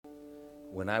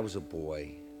When I was a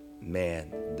boy,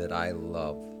 man, did I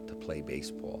love to play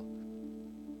baseball.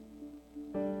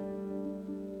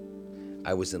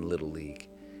 I was in Little League.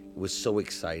 It was so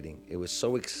exciting. It was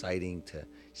so exciting to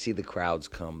see the crowds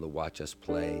come to watch us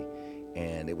play.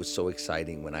 And it was so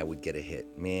exciting when I would get a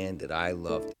hit. Man, did I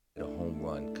love to hit a home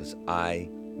run because I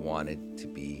wanted to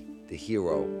be the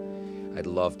hero. I'd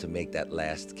love to make that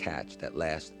last catch, that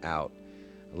last out.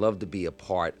 I love to be a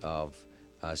part of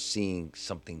seeing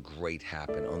something great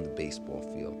happen on the baseball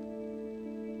field.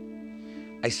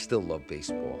 I still love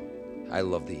baseball. I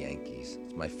love the Yankees.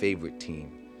 It's my favorite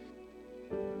team.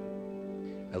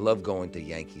 I love going to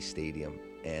Yankee Stadium,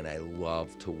 and I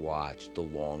love to watch the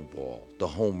long ball, the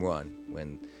home run,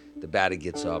 when the batter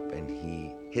gets up and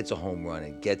he hits a home run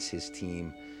and gets his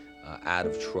team out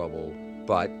of trouble.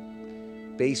 But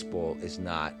baseball is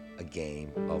not a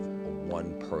game of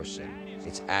one person.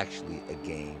 It's actually a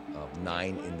game of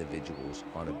 9 individuals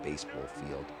on a baseball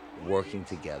field working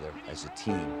together as a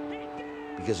team,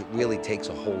 because it really takes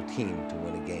a whole team to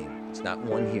win a game. It's not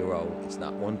one hero, it's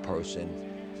not one person,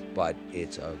 but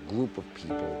it's a group of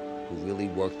people who really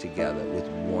work together with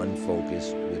one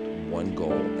focus, with one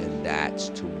goal, and that's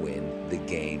to win the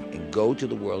game and go to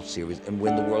the World Series and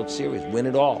win the World Series, win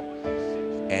it all.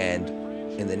 And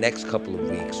in the next couple of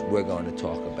weeks, we're going to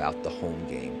talk about the home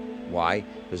game. Why?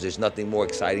 Because there's nothing more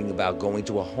exciting about going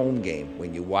to a home game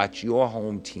when you watch your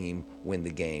home team win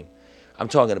the game. I'm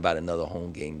talking about another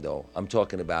home game, though. I'm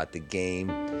talking about the game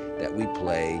that we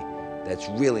play that's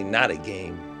really not a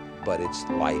game, but it's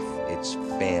life, it's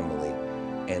family.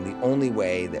 And the only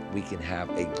way that we can have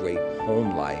a great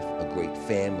home life, a great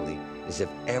family, is if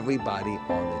everybody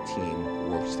on the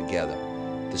team works together.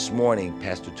 This morning,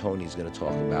 Pastor Tony is going to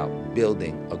talk about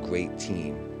building a great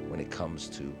team when it comes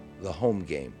to the home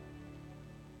game.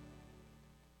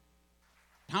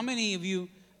 How many of you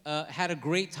had a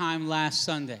great time last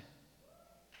Sunday?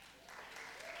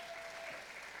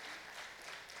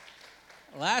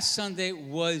 Last Sunday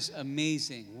was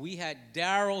amazing. We had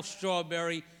Darryl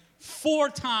Strawberry,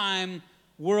 4-time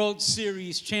World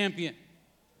Series champion.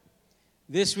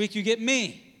 This week you get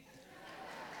me,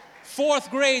 4th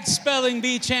grade spelling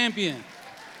bee champion.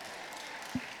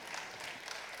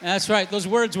 That's right, those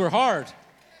words were hard.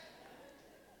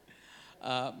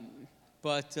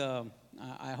 But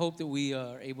I hope that we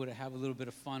are able to have a little bit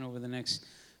of fun over the next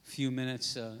few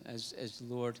minutes as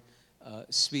the Lord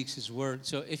speaks His word.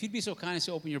 So if you'd be so kind as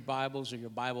to open your Bibles or your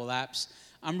Bible apps.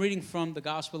 I'm reading from the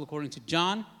Gospel according to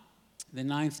John, the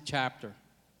 9th chapter.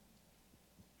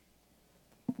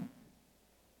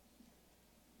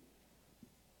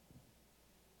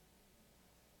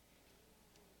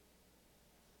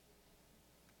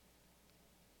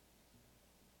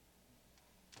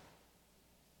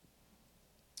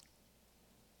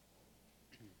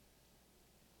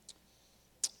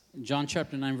 John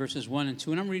chapter 9, verses 1 and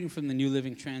 2, and I'm reading from the New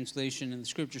Living Translation, and the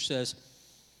scripture says,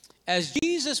 "As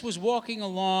Jesus was walking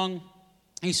along,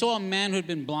 he saw a man who had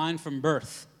been blind from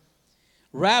birth.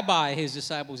 'Rabbi,' his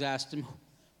disciples asked him,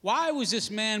 'why was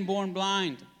this man born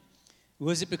blind?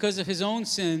 Was it because of his own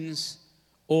sins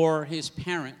or his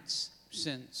parents'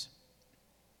 sins?'"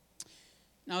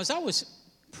 Now, as I was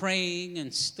praying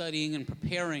and studying and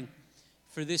preparing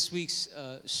for this week's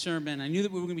sermon, I knew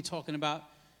that we were going to be talking about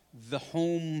the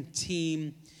home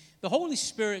team. The Holy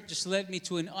Spirit just led me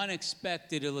to an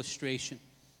unexpected illustration.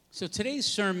 So today's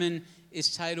sermon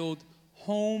is titled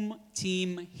Home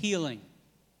Team Healing.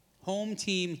 Home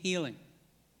Team Healing.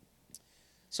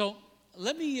 So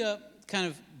let me kind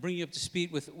of bring you up to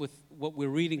speed with what we're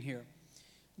reading here.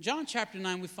 John chapter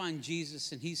 9, we find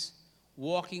Jesus, and he's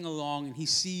walking along, and he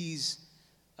sees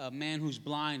a man who's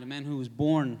blind, a man who was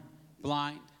born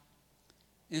blind.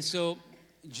 And so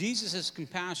Jesus has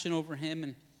compassion over him,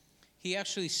 and he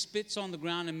actually spits on the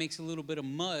ground and makes a little bit of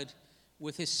mud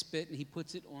with his spit, and he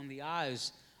puts it on the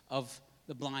eyes of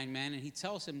the blind man, and he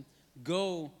tells him,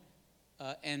 "Go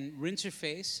and rinse your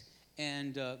face."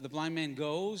 And the blind man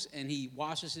goes, and he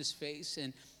washes his face,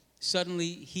 and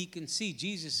suddenly he can see.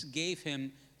 Jesus gave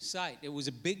him sight. It was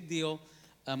a big deal.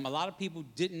 A lot of people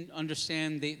didn't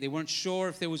understand. They weren't sure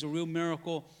if there was a real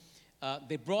miracle.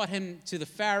 They brought him to the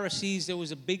Pharisees. There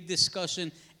was a big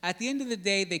discussion. At the end of the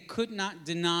day, they could not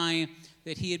deny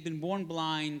that he had been born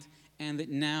blind and that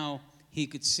now he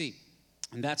could see.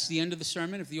 And that's the end of the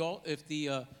sermon. If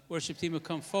the worship team would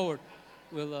come forward,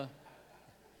 we'll.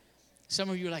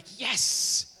 Some of you are like,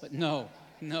 yes, but no.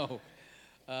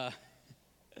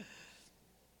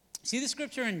 See, the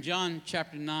scripture in John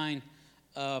chapter 9,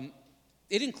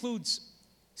 it includes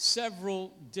several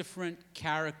different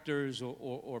characters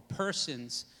or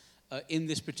persons in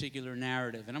this particular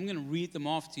narrative. And I'm going to read them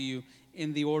off to you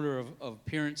in the order of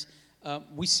appearance.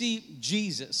 We see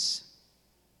Jesus.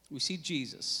 We see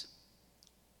Jesus.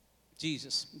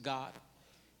 Jesus, God.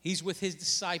 He's with his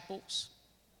disciples.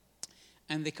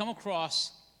 And they come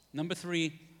across, number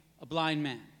 3, a blind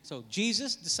man. So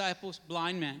Jesus, disciples,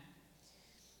 blind man.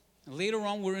 And later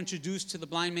on, we're introduced to the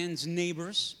blind man's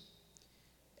neighbors.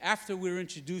 After we're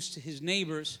introduced to his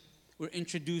neighbors, we're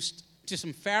introduced to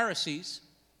some Pharisees.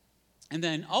 And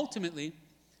then ultimately,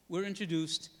 we're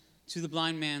introduced to the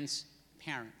blind man's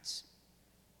parents.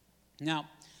 Now,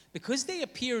 because they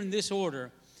appear in this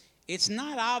order, it's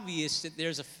not obvious that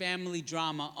there's a family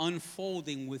drama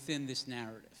unfolding within this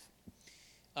narrative.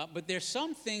 But there's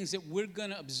some things that we're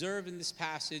going to observe in this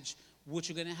passage which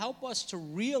are going to help us to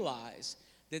realize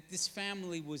that this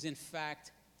family was in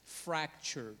fact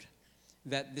fractured,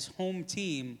 that this home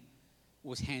team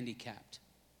was handicapped.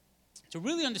 To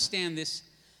really understand this,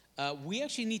 we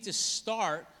actually need to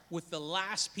start with the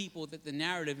last people that the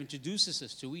narrative introduces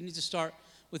us to. We need to start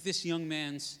with this young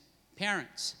man's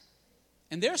parents.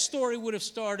 And their story would have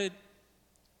started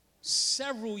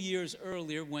several years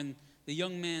earlier when the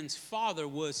young man's father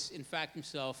was, in fact,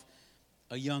 himself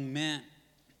a young man.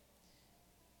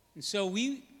 And so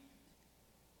we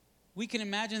can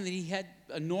imagine that he had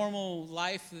a normal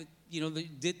life that,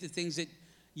 that did the things that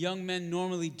young men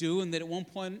normally do, and that at one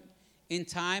point in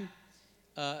time,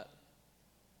 a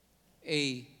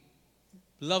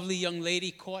lovely young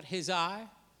lady caught his eye.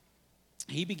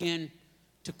 He began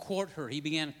to court her. He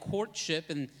began a courtship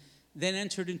and then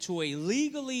entered into a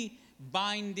legally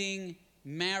binding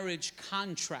marriage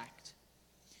contract.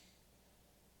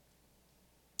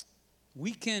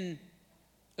 We can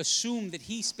assume that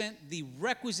he spent the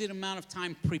requisite amount of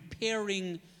time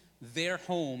preparing their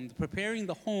home, preparing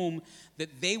the home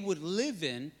that they would live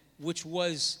in, which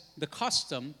was the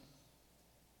custom,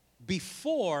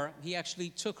 before he actually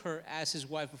took her as his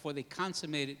wife, before they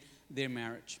consummated their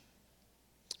marriage.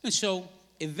 And so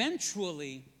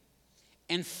eventually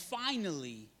and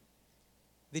finally,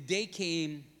 the day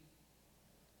came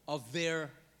of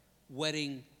their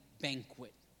wedding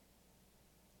banquet.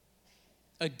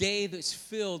 A day that's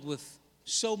filled with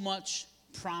so much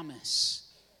promise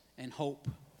and hope.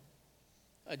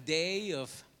 A day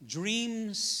of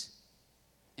dreams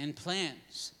and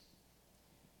plans.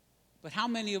 But how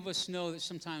many of us know that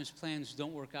sometimes plans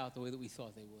don't work out the way that we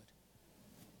thought they would?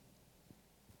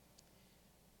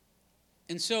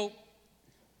 And so,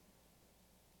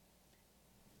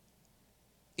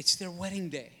 it's their wedding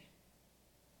day.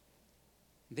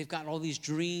 They've got all these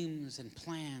dreams and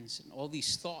plans and all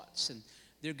these thoughts, and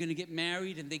they're going to get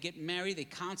married, and they get married, they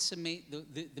consummate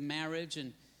the marriage,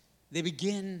 and they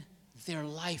begin their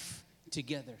life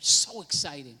together. So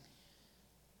exciting.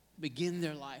 Begin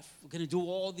their life. We're going to do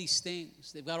all these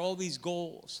things. They've got all these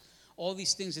goals, all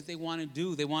these things that they want to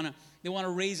do. They want to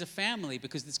raise a family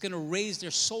because it's going to raise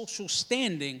their social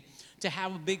standing to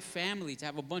have a big family, to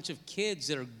have a bunch of kids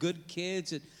that are good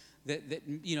kids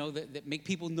that make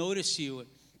people notice you.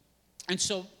 And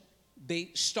so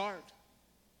they start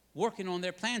working on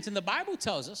their plans. And the Bible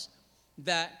tells us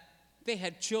that they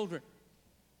had children.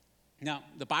 Now,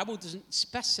 the Bible doesn't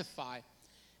specify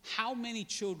how many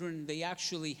children they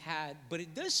actually had, but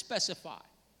it does specify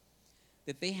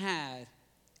that they had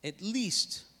at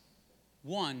least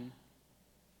one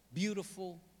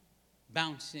beautiful,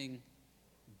 bouncing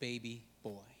baby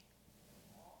boy.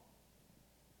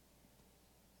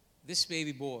 This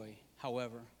baby boy,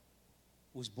 however,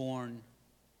 was born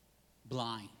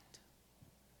blind.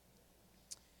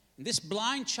 And this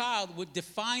blind child would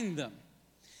define them.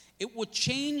 It would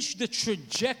change the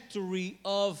trajectory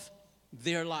of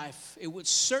their life. It would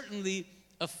certainly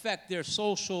affect their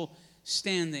social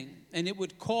standing, and it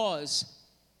would cause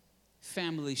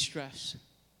family stress.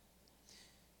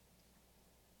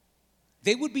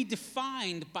 They would be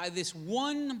defined by this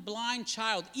one blind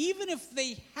child, even if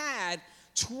they had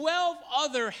 12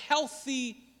 other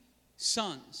healthy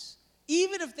sons.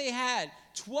 Even if they had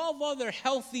 12 other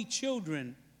healthy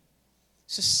children,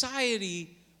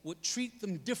 society would treat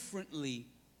them differently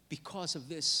because of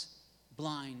this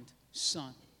blind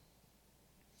son.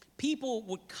 People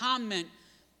would comment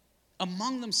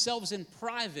among themselves in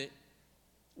private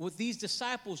what these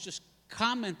disciples just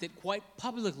commented quite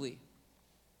publicly.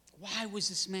 Why was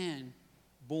this man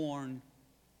born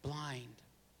blind?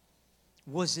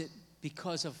 Was it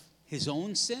because of his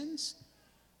own sins,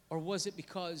 or was it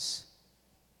because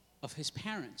of his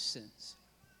parents' sins?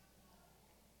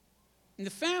 And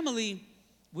the family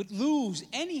would lose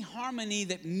any harmony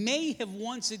that may have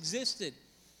once existed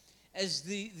as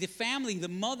the family, the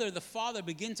mother, the father,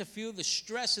 begin to feel the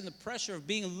stress and the pressure of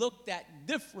being looked at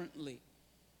differently.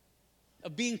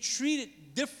 of being treated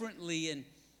differently. And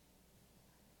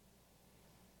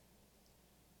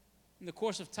in the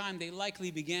course of time, they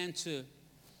likely began to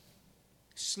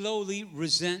slowly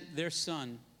resent their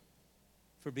son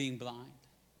for being blind.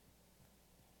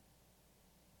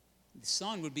 The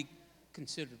son would be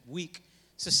considered weak.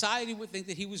 Society would think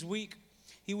that he was weak.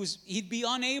 He'd be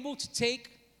unable to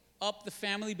take up the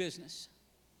family business.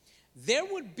 There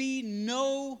would be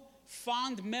no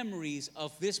fond memories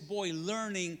of this boy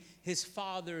learning his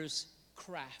father's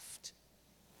craft.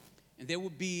 And there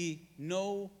would be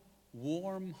no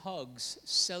warm hugs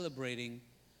celebrating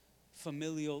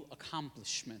familial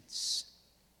accomplishments.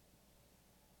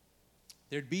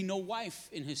 There'd be no wife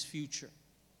in his future.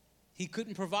 He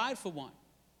couldn't provide for one.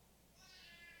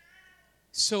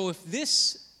 So if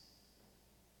this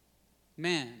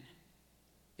man,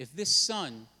 if this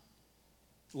son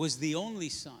was the only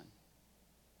son,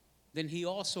 then he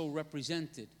also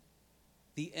represented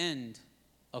the end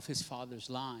of his father's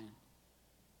line.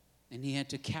 And he had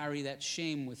to carry that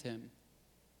shame with him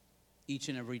each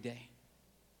and every day.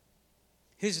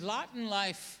 His lot in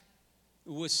life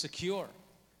was secure.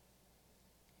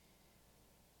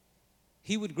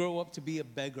 He would grow up to be a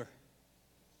beggar.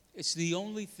 It's the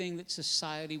only thing that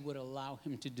society would allow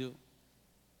him to do,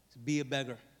 to be a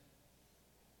beggar.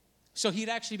 So he'd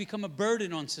actually become a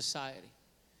burden on society.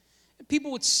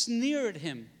 People would sneer at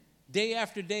him day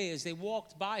after day as they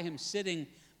walked by him, sitting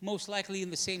most likely in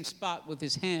the same spot with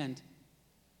his hand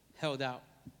held out.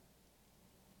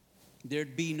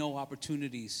 There'd be no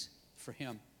opportunities for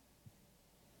him.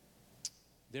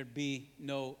 There'd be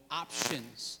no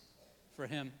options for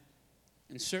him.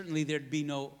 And certainly there'd be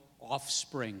no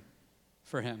offspring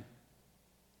for him.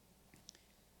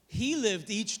 He lived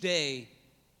each day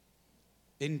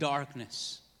in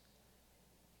darkness.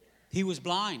 He was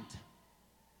blind.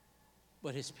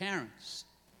 But his parents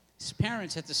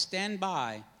had to stand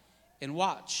by and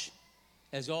watch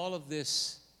as all of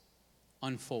this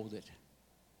unfolded.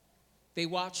 They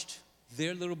watched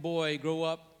their little boy grow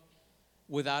up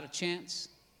without a chance,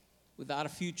 without a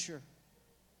future,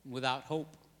 without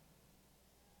hope.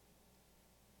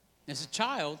 As a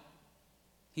child,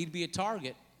 he'd be a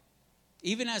target.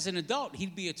 Even as an adult,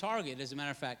 he'd be a target, as a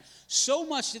matter of fact. So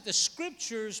much that the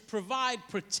scriptures provide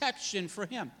protection for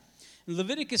him.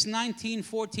 Leviticus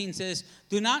 19:14 says,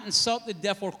 "Do not insult the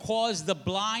deaf or cause the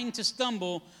blind to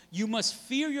stumble. You must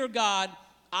fear your God.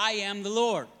 I am the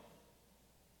Lord."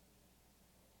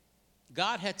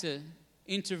 God had to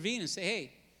intervene and say,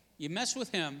 hey, you mess with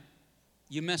him,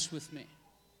 you mess with me.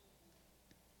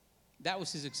 That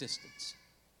was his existence.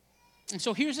 And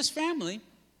so here's his family.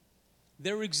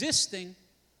 They're existing,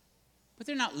 but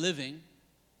they're not living.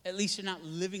 At least they're not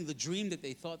living the dream that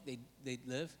they thought they'd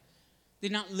live. They're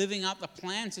not living out the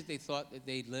plans that they thought that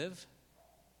they'd live.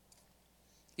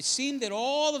 It seemed that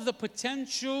all of the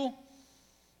potential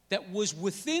that was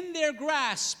within their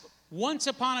grasp once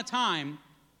upon a time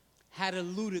had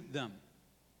eluded them.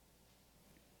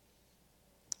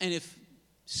 And if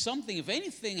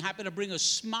anything happened to bring a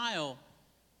smile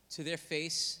to their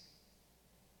face,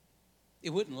 it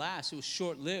wouldn't last. It was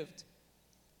short-lived.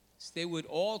 So they would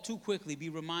all too quickly be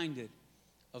reminded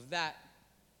of that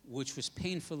which was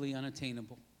painfully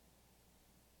unattainable.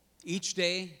 Each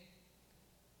day,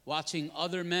 watching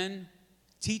other men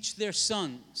teach their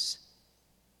sons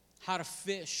how to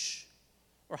fish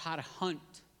or how to hunt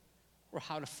or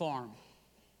how to farm.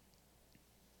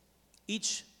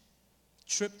 Each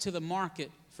trip to the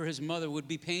market for his mother would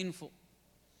be painful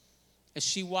as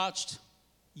she watched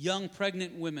young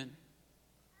pregnant women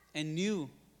and knew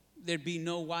there'd be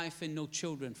no wife and no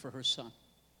children for her son.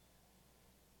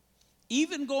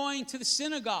 Even going to the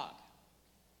synagogue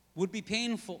would be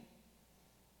painful,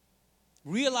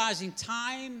 realizing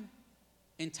time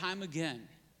and time again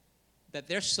that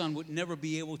their son would never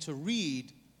be able to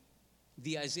read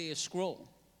the Isaiah scroll.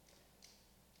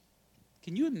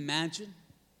 Can you imagine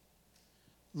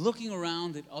looking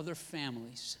around at other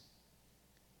families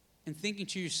and thinking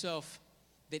to yourself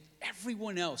that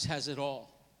everyone else has it all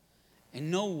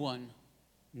and no one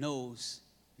knows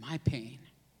my pain?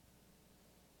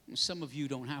 Some of you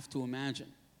don't have to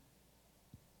imagine.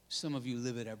 Some of you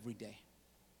live it every day.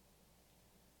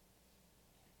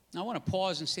 Now I want to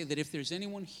pause and say that if there's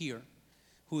anyone here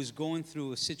who is going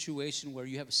through a situation where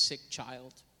you have a sick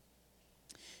child,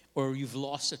 or you've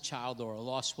lost a child or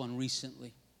lost one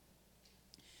recently,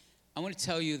 I want to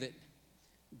tell you that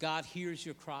God hears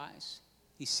your cries,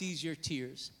 He sees your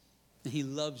tears, and He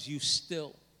loves you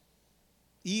still,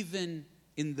 even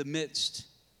in the midst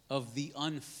of the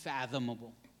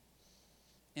unfathomable.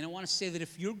 And I want to say that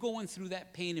if you're going through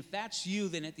that pain, if that's you,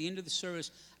 then at the end of the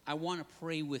service, I want to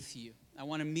pray with you. I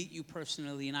want to meet you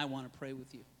personally, and I want to pray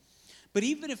with you. But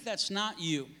even if that's not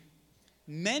you,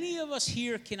 many of us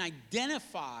here can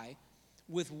identify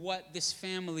with what this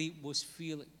family was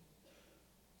feeling.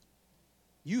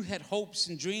 You had hopes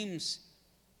and dreams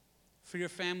for your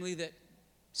family that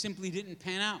simply didn't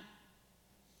pan out.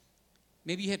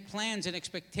 Maybe you had plans and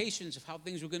expectations of how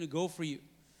things were going to go for you,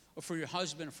 or for your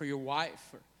husband, or for your wife,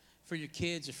 or for your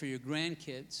kids, or for your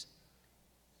grandkids.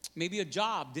 Maybe a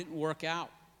job didn't work out.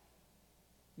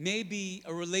 Maybe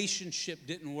a relationship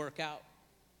didn't work out.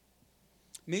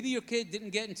 Maybe your kid didn't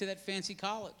get into that fancy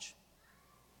college.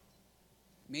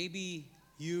 Maybe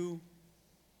you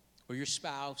or your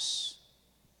spouse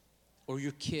or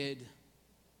your kid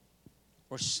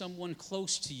or someone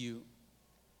close to you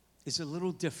is a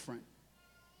little different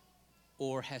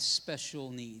or has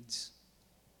special needs.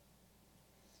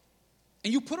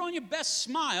 And you put on your best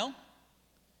smile.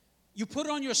 You put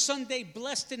on your Sunday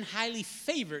blessed and highly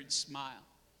favored smile.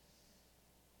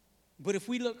 But if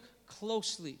we look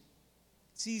closely,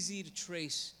 it's easy to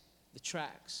trace the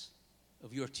tracks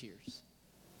of your tears.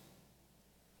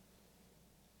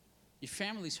 Your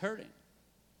family's hurting.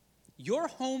 Your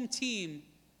home team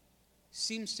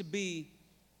seems to be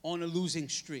on a losing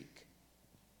streak.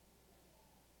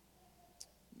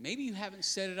 Maybe you haven't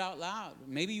said it out loud.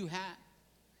 Maybe you have.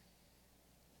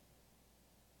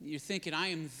 You're thinking, I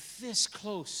am this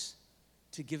close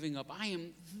to giving up. I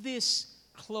am this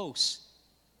close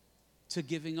to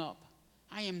giving up.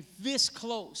 I am this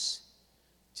close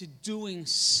to doing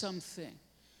something.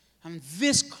 I'm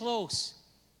this close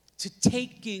to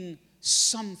taking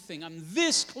something. I'm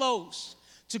this close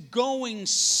to going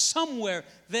somewhere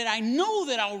that I know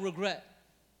that I'll regret.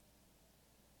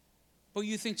 But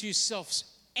you think to yourself,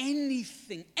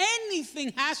 anything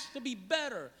has to be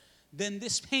better than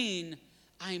this pain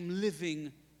I'm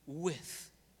living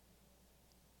with.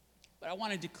 But I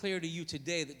want to declare to you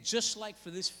today that just like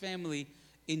for this family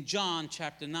in John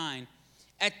chapter 9,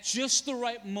 at just the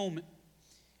right moment,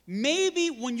 maybe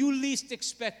when you least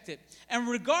expect it, and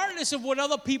regardless of what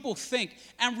other people think,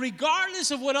 and regardless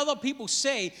of what other people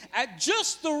say, at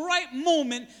just the right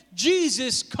moment,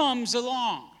 Jesus comes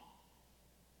along.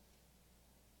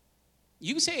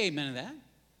 You can say amen to that.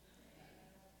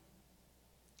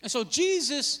 And so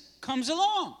Jesus comes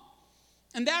along.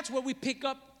 And that's where we pick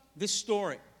up this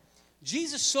story.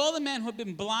 Jesus saw the man who had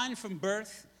been blind from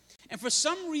birth, and for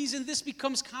some reason this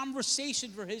becomes conversation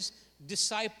for his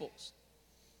disciples.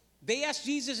 They asked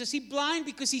Jesus, is he blind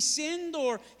because he sinned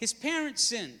or his parents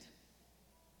sinned?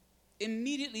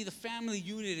 Immediately the family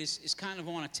unit is kind of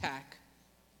on attack.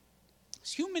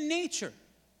 It's human nature.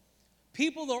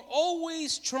 People are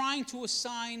always trying to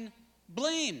assign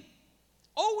blame.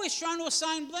 Always trying to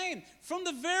assign blame. From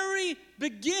the very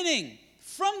beginning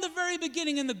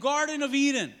in the Garden of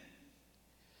Eden.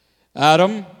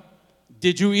 Adam,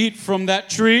 did you eat from that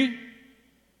tree?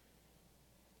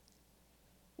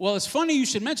 Well, it's funny you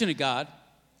should mention it, God,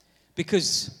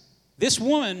 because this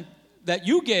woman that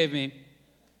you gave me,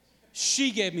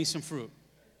 she gave me some fruit.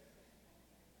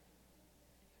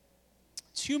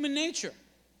 It's human nature.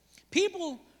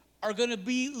 People are going to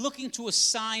be looking to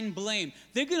assign blame.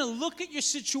 They're going to look at your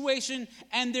situation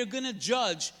and they're going to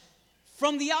judge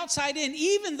from the outside in,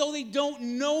 even though they don't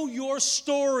know your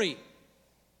story.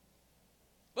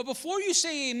 But before you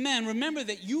say amen, remember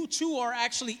that you too are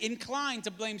actually inclined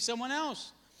to blame someone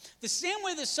else. The same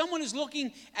way that someone is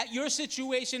looking at your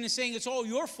situation and saying it's all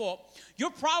your fault, you're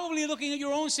probably looking at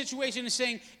your own situation and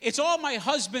saying it's all my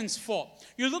husband's fault.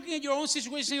 You're looking at your own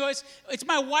situation and saying, it's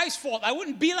my wife's fault. I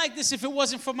wouldn't be like this if it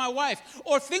wasn't for my wife.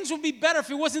 Or things would be better if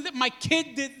it wasn't that my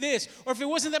kid did this. Or if it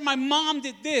wasn't that my mom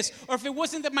did this. Or if it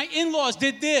wasn't that my in-laws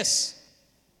did this.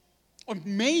 Or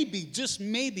maybe, just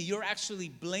maybe, you're actually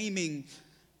blaming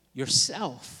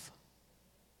yourself.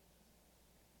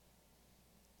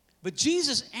 But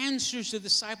Jesus answers the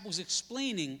disciples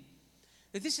explaining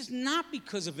that this is not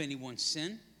because of anyone's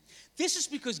sin. This is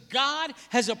because God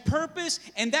has a purpose,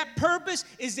 and that purpose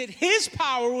is that his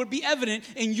power would be evident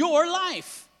in your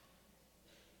life.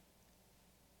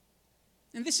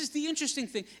 And this is the interesting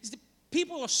thing, is that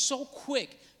people are so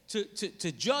quick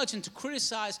to judge and to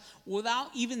criticize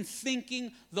without even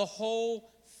thinking the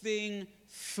whole thing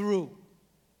through.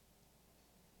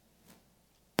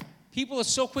 People are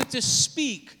so quick to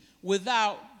speak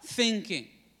without thinking.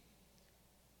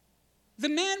 The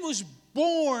man was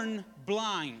born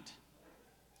blind,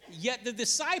 yet the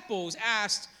disciples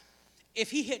asked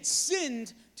if he had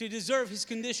sinned to deserve his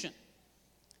condition.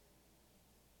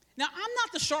 Now, I'm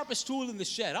not the sharpest tool in the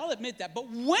shed, I'll admit that, but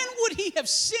when would he have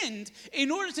sinned in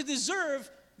order to deserve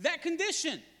that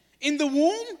condition? In the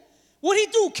womb? What'd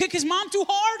he do, kick his mom too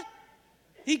hard?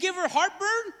 He give her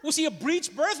heartburn? Was he a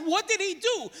breech birth? What did he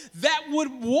do that would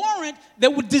warrant,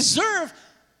 that would deserve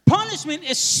punishment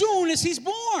as soon as he's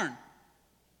born?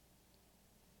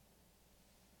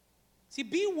 See,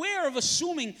 beware of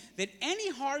assuming that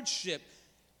any hardship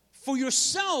for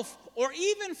yourself or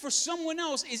even for someone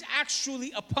else is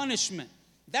actually a punishment.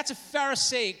 That's a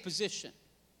Pharisaic position.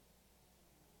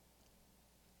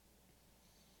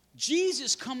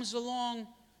 Jesus comes along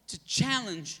to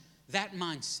challenge that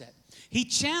mindset. He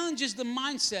challenges the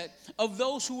mindset of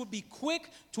those who would be quick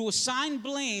to assign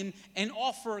blame and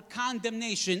offer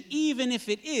condemnation, even if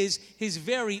it is his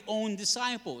very own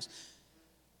disciples.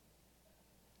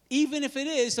 Even if it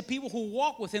is the people who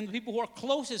walk with him, the people who are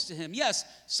closest to him. Yes,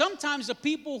 sometimes the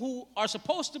people who are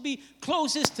supposed to be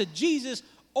closest to Jesus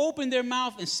open their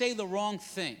mouth and say the wrong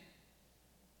thing.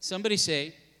 Somebody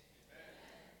say.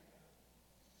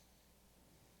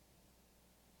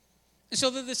 And so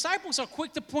the disciples are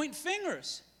quick to point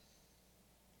fingers.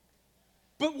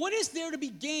 But what is there to be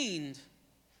gained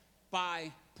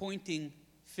by pointing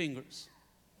fingers?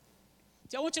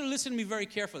 See, I want you to listen to me very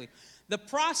carefully. The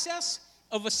process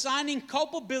of assigning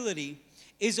culpability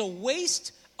is a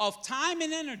waste of time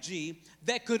and energy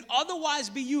that could otherwise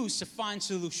be used to find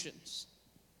solutions.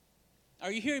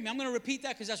 Are you hearing me? I'm going to repeat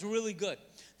that because that's really good.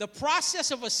 The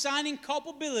process of assigning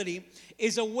culpability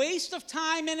is a waste of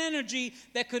time and energy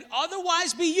that could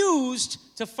otherwise be used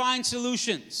to find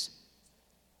solutions.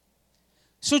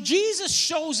 So Jesus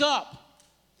shows up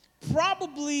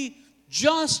probably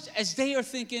just as they are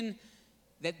thinking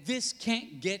that this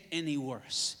can't get any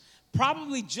worse.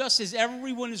 Probably just as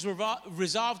everyone is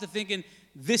resolved to thinking,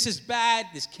 this is bad,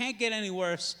 this can't get any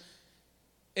worse.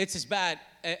 It's as bad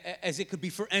as it could be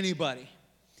for anybody.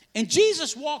 And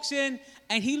Jesus walks in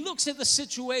and he looks at the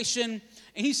situation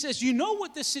and he says, you know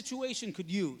what this situation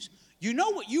could use? You know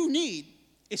what you need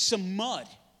is some mud.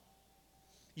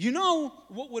 You know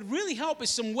what would really help is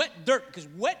some wet dirt, because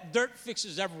wet dirt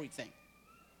fixes everything.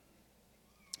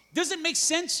 Doesn't make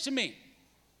sense to me.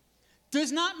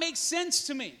 Does not make sense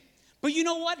to me. But you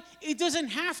know what? It doesn't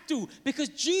have to, because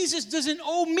Jesus doesn't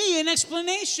owe me an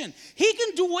explanation. He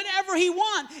can do whatever he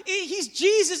wants. He's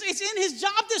Jesus. It's in his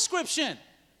job description.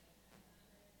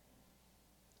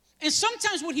 And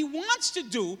sometimes what he wants to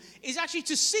do is actually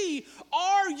to see,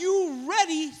 are you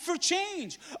ready for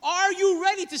change? Are you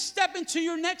ready to step into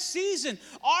your next season?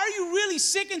 Are you really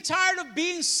sick and tired of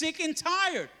being sick and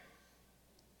tired?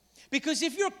 Because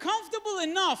if you're comfortable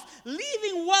enough,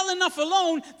 leaving well enough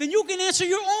alone, then you can answer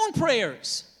your own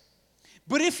prayers.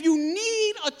 But if you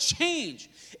need a change,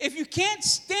 if you can't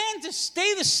stand to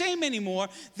stay the same anymore,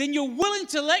 then you're willing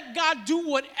to let God do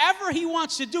whatever he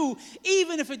wants to do,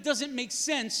 even if it doesn't make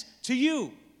sense to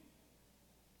you.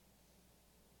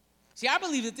 See, I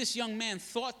believe that this young man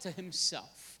thought to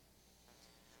himself,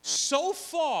 so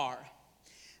far,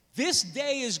 this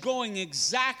day is going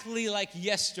exactly like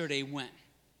yesterday went.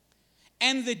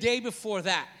 And the day before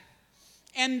that.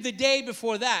 And the day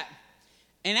before that.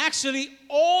 And actually,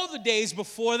 all the days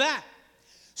before that.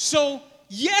 So,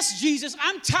 yes, Jesus,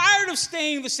 I'm tired of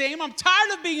staying the same. I'm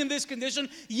tired of being in this condition.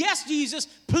 Yes, Jesus,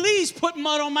 please put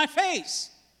mud on my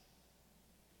face.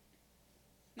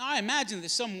 Now, I imagine that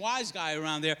some wise guy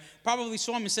around there probably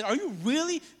saw him and said, are you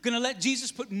really going to let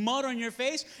Jesus put mud on your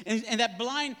face? And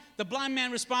the blind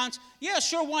man responds, yeah,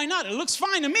 sure, why not? It looks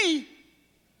fine to me.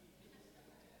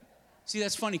 See,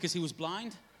 that's funny because he was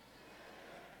blind.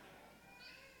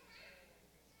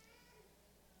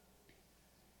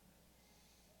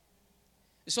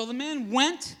 So the man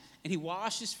went and he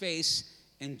washed his face,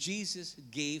 and Jesus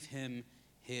gave him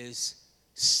his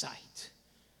sight.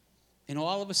 And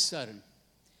all of a sudden,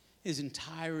 his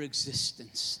entire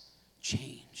existence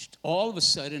changed. All of a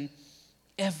sudden,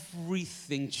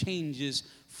 everything changes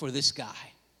for this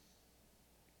guy.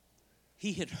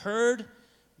 He had heard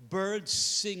birds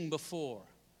sing before,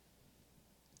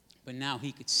 but now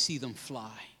he could see them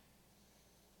fly.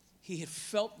 He had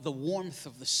felt the warmth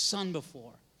of the sun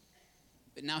before,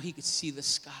 but now he could see the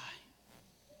sky.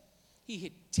 He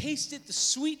had tasted the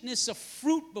sweetness of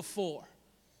fruit before,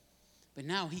 but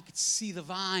now he could see the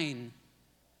vine.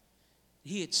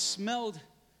 He had smelled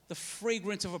the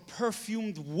fragrance of a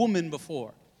perfumed woman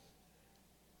before.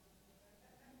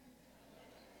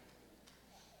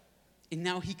 And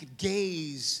now he could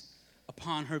gaze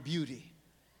upon her beauty.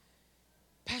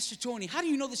 Pastor Tony, how do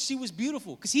you know that she was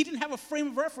beautiful? Because he didn't have a frame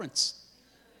of reference.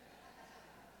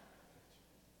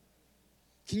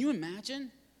 Can you imagine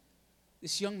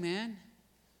this young man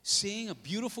seeing a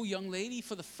beautiful young lady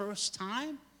for the first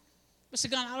time? Must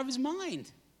have gone out of his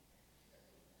mind.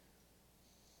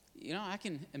 You know, I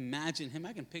can imagine him.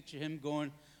 I can picture him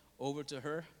going over to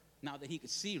her now that he could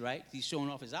see, right? He's showing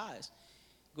off his eyes.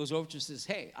 Goes over to her and says,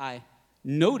 hey, I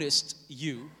noticed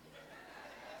you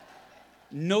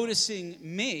noticing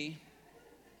me,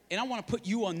 and I want to put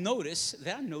you on notice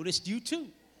that I noticed you too.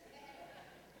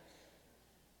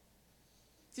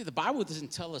 See, the Bible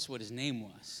doesn't tell us what his name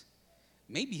was.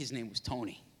 Maybe his name was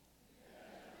Tony.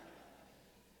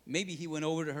 Maybe he went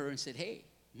over to her and said, hey,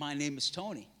 my name is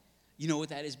Tony. You know what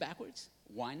that is backwards?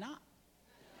 Why not?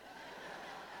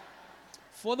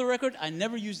 For the record, I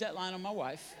never used that line on my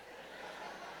wife.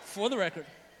 For the record.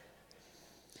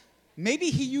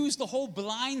 Maybe he used the whole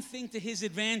blind thing to his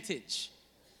advantage.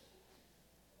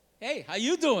 Hey, how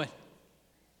you doing?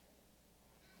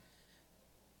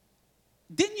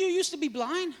 Didn't you used to be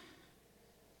blind?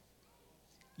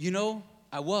 You know,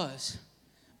 I was,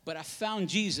 but I found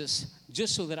Jesus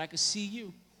just so that I could see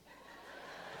you.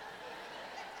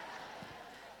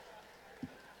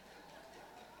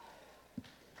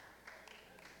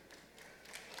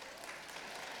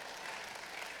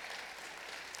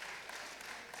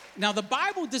 Now, the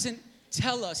Bible doesn't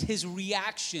tell us his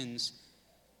reactions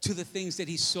to the things that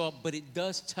he saw, but it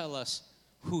does tell us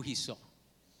who he saw.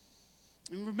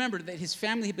 And remember that his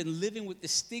family had been living with the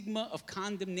stigma of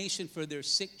condemnation for their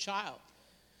sick child.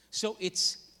 So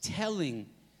it's telling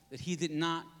that he did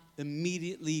not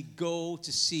immediately go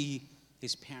to see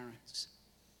his parents.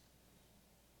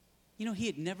 You know, he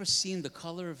had never seen the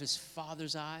color of his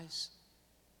father's eyes.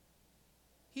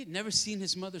 He had never seen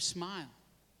his mother smile.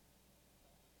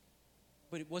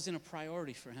 But it wasn't a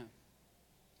priority for him.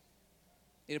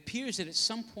 It appears that at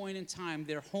some point in time,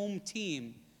 their home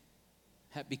team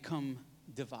had become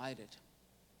divided.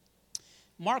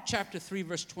 Mark chapter 3,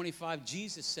 verse 25,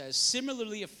 Jesus says,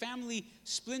 similarly, a family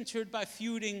splintered by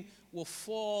feuding will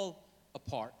fall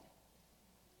apart.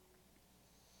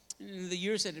 In the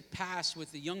years that had passed, with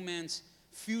the young man's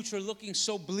future looking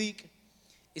so bleak,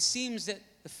 it seems that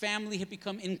the family had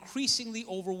become increasingly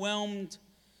overwhelmed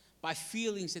by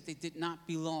feelings that they did not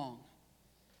belong.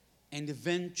 And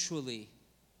eventually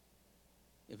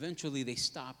they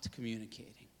stopped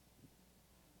communicating.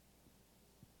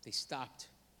 They stopped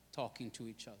talking to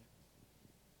each other.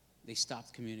 They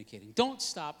stopped communicating. Don't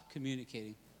stop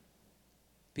communicating,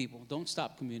 people. Don't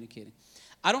stop communicating.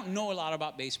 I don't know a lot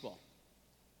about baseball.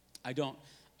 I don't.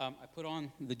 I put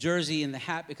on the jersey and the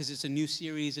hat because it's a new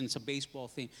series and it's a baseball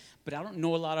theme. But I don't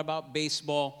know a lot about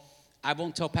baseball. I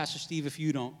won't tell Pastor Steve if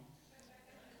you don't.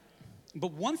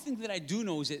 But one thing that I do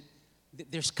know is that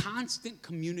there's constant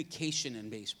communication in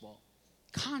baseball.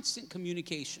 Constant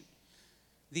communication.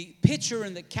 The pitcher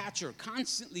and the catcher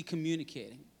constantly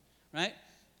communicating, right?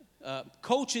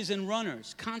 Coaches and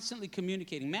runners constantly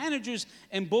communicating. Managers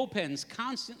and bullpens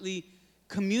constantly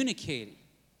communicating.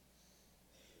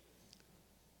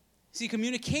 See,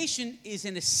 communication is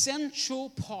an essential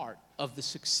part of the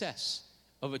success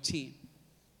of a team.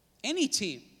 Any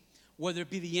team, whether it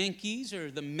be the Yankees or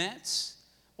the Mets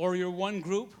or your one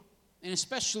group, and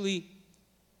especially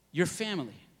your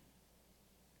family.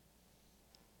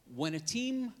 When a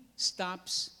team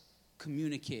stops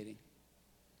communicating,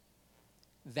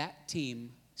 that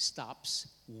team stops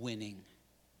winning.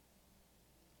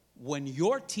 When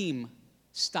your team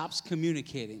stops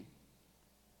communicating,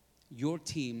 your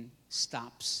team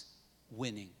stops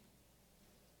winning.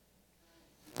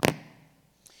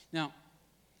 Now,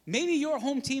 maybe your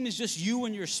home team is just you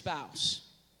and your spouse.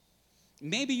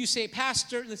 Maybe you say,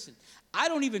 Pastor, listen, I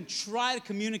don't even try to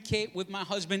communicate with my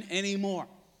husband anymore.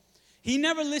 He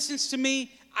never listens to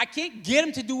me. I can't get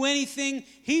him to do anything.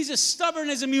 He's as stubborn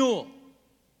as a mule.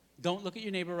 Don't look at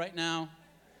your neighbor right now.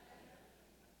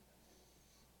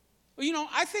 Well, you know,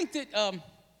 I think that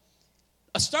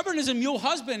a stubborn as a mule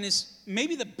husband is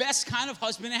maybe the best kind of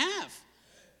husband to have.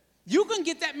 You can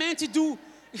get that man to do...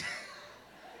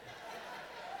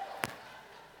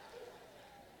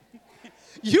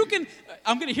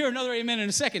 I'm going to hear another amen in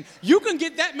a second. You can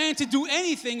get that man to do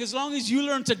anything as long as you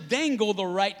learn to dangle the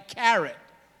right carrot.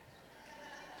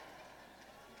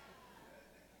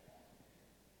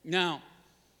 Now,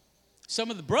 some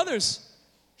of the brothers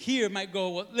here might go,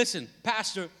 well, listen,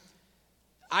 Pastor,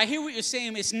 I hear what you're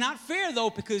saying. It's not fair, though,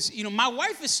 because, you know, my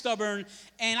wife is stubborn,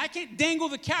 and I can't dangle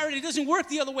the carrot. It doesn't work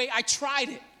the other way. I tried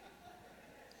it.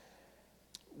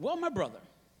 Well, my brother,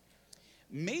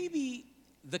 maybe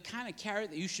the kind of carrot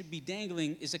that you should be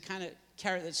dangling is the kind of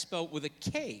carrot that's spelled with a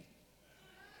K.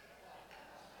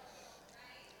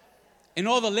 And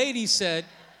all the ladies said,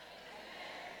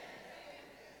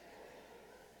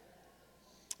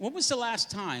 when was the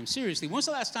last time, seriously, when was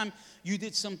the last time you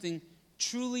did something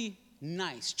truly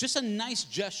nice, just a nice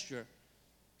gesture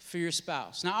for your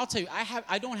spouse? Now, I'll tell you,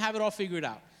 I don't have it all figured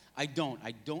out. I don't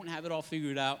have it all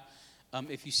figured out.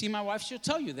 If you see my wife, she'll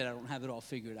tell you that I don't have it all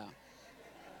figured out.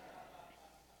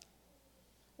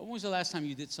 When was the last time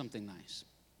you did something nice?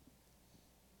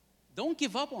 Don't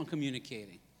give up on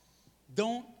communicating.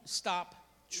 Don't stop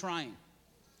trying.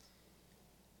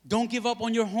 Don't give up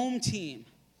on your home team.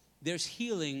 There's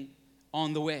healing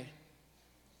on the way.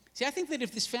 See, I think that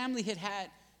if this family had had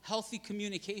healthy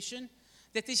communication,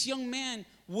 that this young man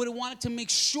would have wanted to make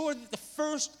sure that the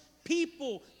first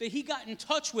people that he got in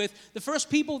touch with, the first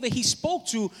people that he spoke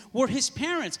to were his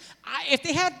parents. If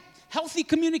they had healthy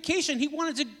communication, he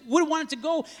would have wanted to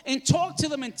go and talk to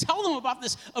them and tell them about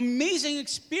this amazing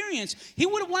experience. He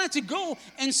would have wanted to go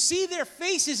and see their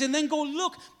faces and then go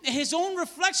look at his own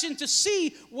reflection to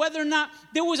see whether or not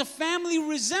there was a family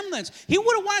resemblance. He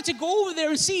would have wanted to go over there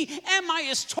and see, am I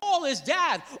as tall as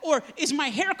dad? Or is my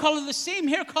hair color the same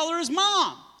hair color as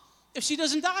mom if she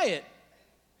doesn't dye it?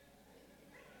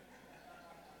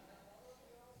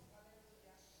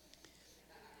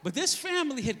 But this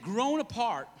family had grown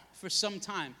apart for some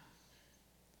time.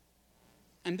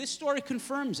 And this story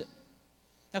confirms it.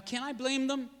 Now, can I blame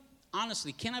them?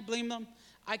 Honestly, can I blame them?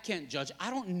 I can't judge.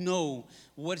 I don't know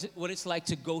what it's like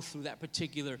to go through that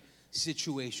particular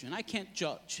situation. I can't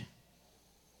judge.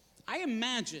 I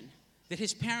imagine that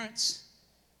his parents,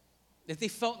 that they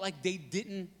felt like they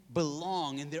didn't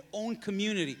belong in their own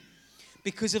community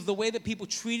because of the way that people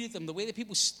treated them, the way that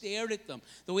people stared at them,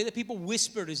 the way that people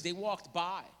whispered as they walked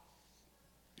by.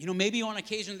 You know, maybe on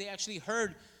occasion they actually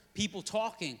heard people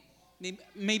talking. They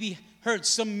maybe heard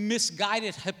some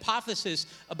misguided hypothesis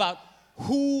about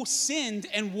who sinned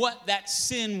and what that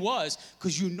sin was,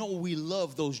 because you know we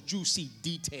love those juicy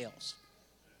details.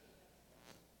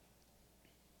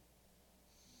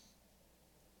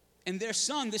 And their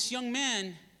son, this young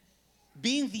man,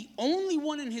 being the only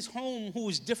one in his home who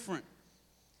was different,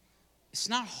 it's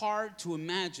not hard to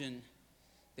imagine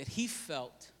that he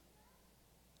felt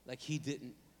like he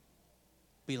didn't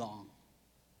belong.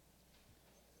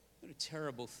 What a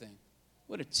terrible thing.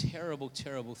 What a terrible,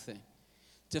 terrible thing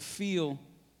to feel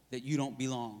that you don't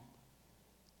belong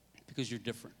because you're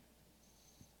different,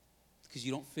 because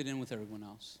you don't fit in with everyone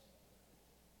else.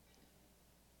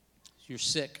 You're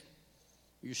sick,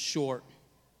 you're short,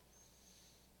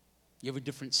 you have a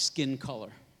different skin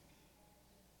color,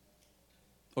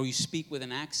 or you speak with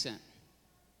an accent.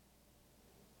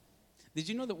 Did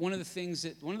you know that one of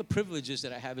the privileges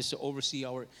that I have is to oversee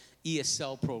our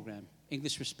ESL program,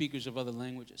 English for Speakers of Other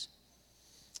Languages?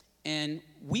 And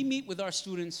we meet with our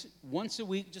students once a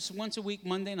week,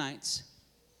 Monday nights.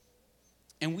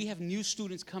 And we have new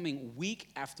students coming week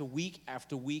after week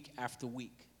after week after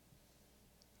week.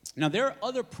 Now, there are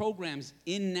other programs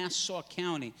in Nassau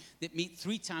County that meet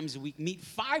 3 times a week, meet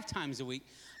 5 times a week,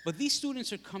 but these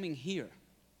students are coming here.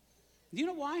 Do you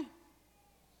know why?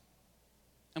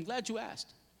 I'm glad you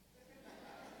asked.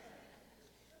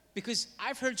 Because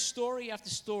I've heard story after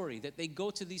story that they go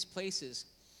to these places,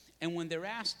 and when they're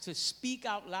asked to speak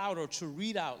out loud or to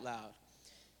read out loud,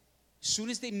 as soon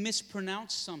as they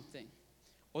mispronounce something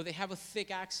or they have a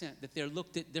thick accent, that they're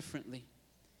looked at differently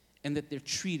and that they're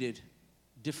treated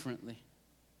differently.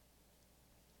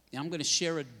 Now, I'm going to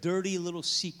share a dirty little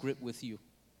secret with you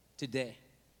today.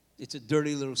 It's a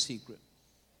dirty little secret.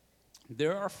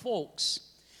 There are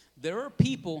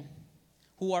people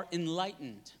who are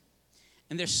enlightened.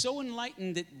 And they're so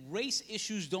enlightened that race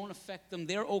issues don't affect them.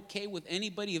 They're okay with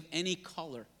anybody of any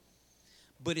color.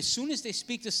 But as soon as they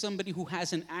speak to somebody who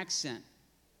has an accent,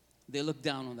 they look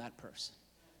down on that person.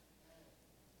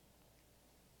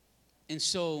 And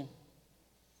so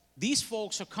these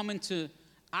folks are coming to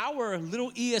our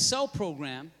little ESL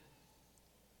program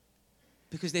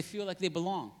because they feel like they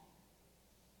belong.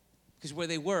 Because where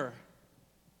they were,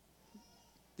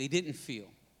 they didn't feel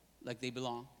like they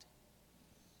belonged.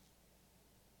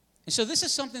 And so this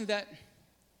is something that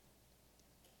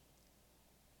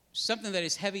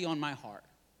is heavy on my heart.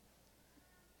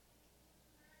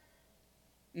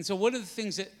 And so one of the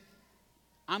things that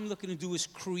I'm looking to do is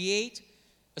create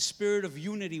a spirit of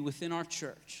unity within our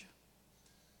church.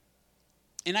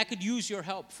 And I could use your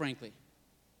help, frankly.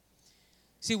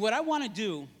 See, what I want to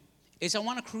do is I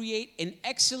want to create an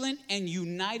excellent and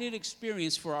united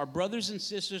experience for our brothers and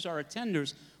sisters, our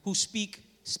attenders, who speak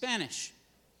Spanish.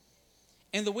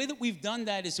 And the way that we've done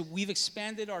that is that we've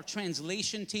expanded our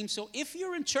translation team. So if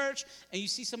you're in church and you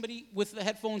see somebody with the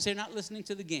headphones, they're not listening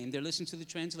to the game, they're listening to the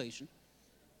translation.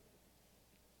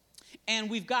 And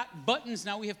we've got buttons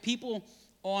now. We have people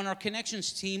on our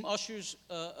connections team, ushers,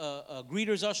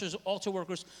 greeters, ushers, altar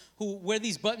workers, who wear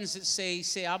these buttons that say,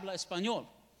 "Se habla español."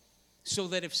 So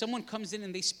that if someone comes in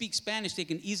and they speak Spanish, they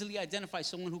can easily identify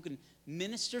someone who can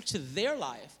minister to their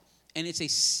life And it's a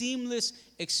seamless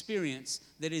experience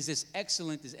that is as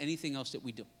excellent as anything else that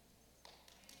we do.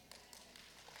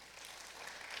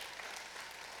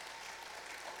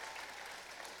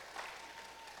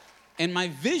 And my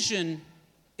vision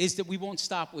is that we won't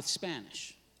stop with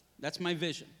Spanish. That's my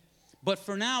vision. But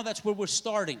for now, that's where we're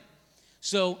starting.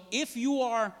 So if you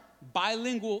are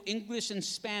bilingual, English and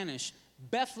Spanish,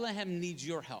 Bethlehem needs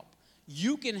your help.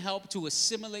 You can help to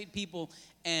assimilate people,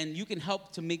 and you can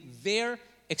help to make their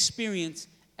experience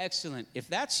excellent. If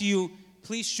that's you,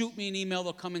 please shoot me an email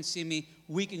or come and see me.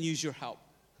 We can use your help.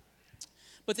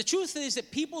 But the truth is that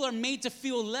people are made to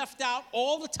feel left out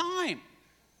all the time.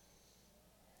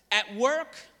 At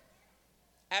work,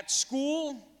 at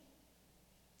school,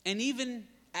 and even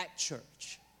at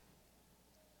church.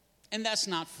 And that's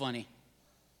not funny.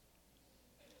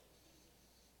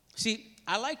 See,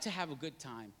 I like to have a good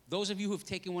time. Those of you who have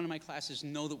taken one of my classes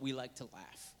know that we like to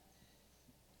laugh.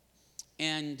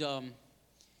 And,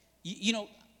 you know,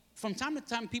 from time to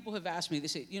time, people have asked me, they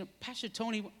say, you know, Pastor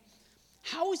Tony,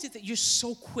 how is it that you're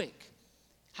so quick?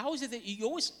 How is it that you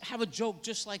always have a joke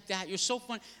just like that? You're so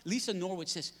fun. Lisa Norwood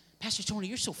says, Pastor Tony,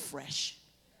 you're so fresh.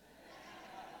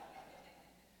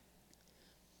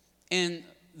 And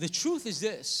the truth is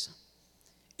this,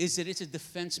 is that it's a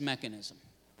defense mechanism.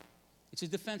 It's a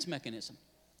defense mechanism.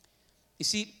 You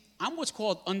see, I'm what's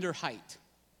called under height.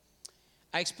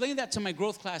 I explained that to my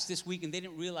growth class this week, and they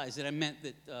didn't realize that I meant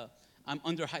that I'm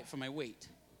under height for my weight.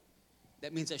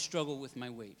 That means I struggle with my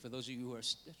weight, for those of you who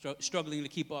are struggling to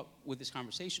keep up with this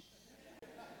conversation.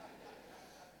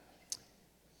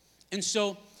 And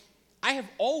so I have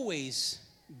always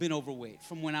been overweight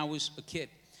from when I was a kid.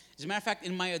 As a matter of fact,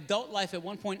 in my adult life, at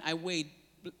one point, I weighed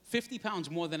 50 pounds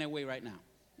more than I weigh right now.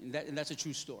 And that's a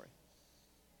true story.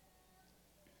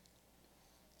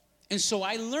 And so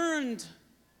I learned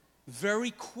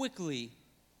very quickly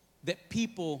that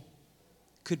people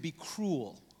could be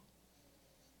cruel.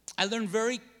 I learned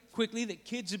very quickly that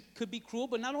kids could be cruel,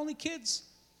 but not only kids,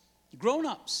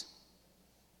 grown-ups.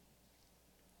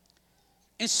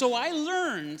 And so I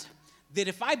learned that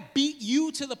if I beat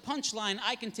you to the punchline,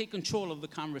 I can take control of the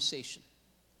conversation.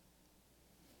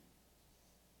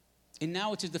 And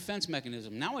now it's a defense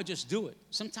mechanism. Now I just do it.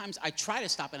 Sometimes I try to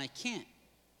stop and I can't.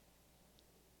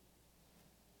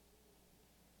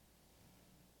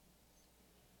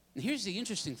 And here's the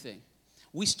interesting thing.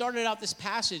 We started out this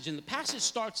passage, and the passage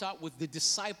starts out with the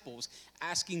disciples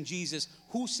asking Jesus,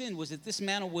 who sinned? Was it this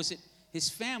man or was it his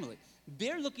family?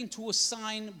 They're looking to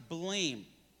assign blame.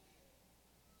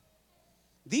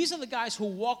 These are the guys who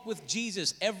walk with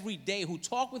Jesus every day, who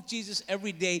talk with Jesus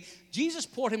every day. Jesus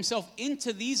poured himself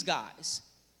into these guys.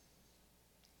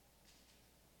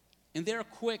 And they're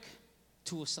quick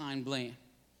to assign blame.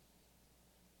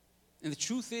 And the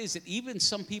truth is that even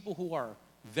some people who are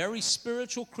very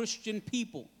spiritual Christian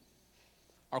people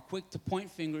are quick to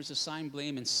point fingers, assign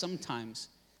blame, and sometimes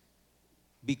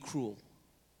be cruel.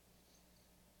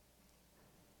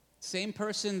 Same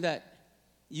person that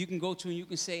you can go to and you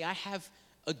can say, I have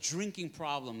a drinking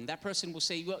problem. That person will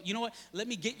say, well, you know what? Let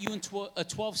me get you into a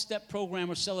 12-step program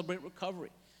or Celebrate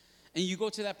Recovery. And you go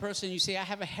to that person and you say, I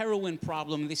have a heroin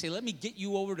problem. And they say, let me get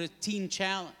you over to Teen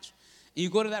Challenge. And you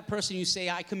go to that person and you say,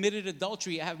 I committed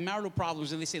adultery. I have marital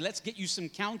problems. And they say, let's get you some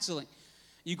counseling.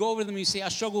 You go over to them and you say, I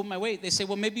struggle with my weight. They say,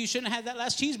 well, maybe you shouldn't have had that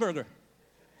last cheeseburger.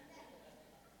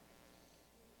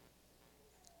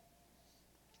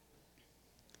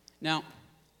 Now,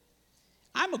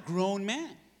 I'm a grown man.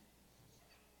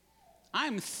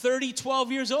 I'm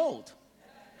 12 years old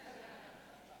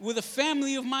with a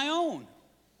family of my own.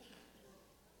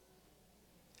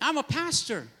 I'm a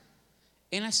pastor,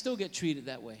 and I still get treated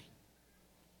that way.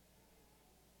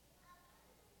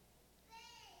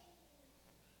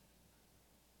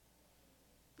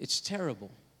 It's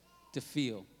terrible to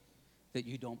feel that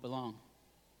you don't belong.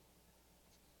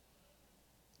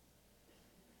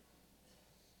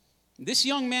 This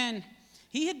young man,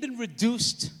 he had been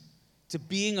reduced to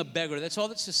being a beggar. That's all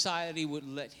that society would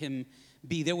let him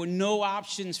be. There were no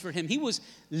options for him. He was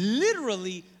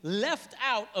literally left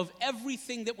out of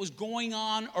everything that was going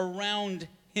on around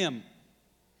him.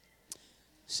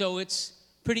 So it's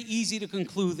pretty easy to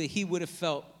conclude that he would have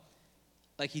felt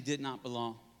like he did not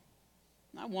belong.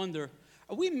 I wonder,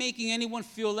 are we making anyone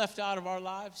feel left out of our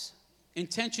lives,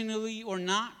 intentionally or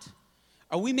not?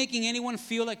 Are we making anyone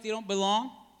feel like they don't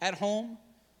belong at home,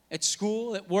 at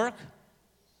school, at work,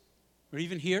 or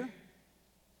even here?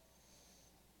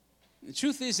 The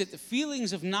truth is that the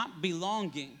feelings of not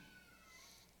belonging,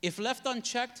 if left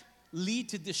unchecked, lead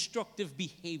to destructive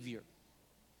behavior.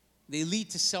 They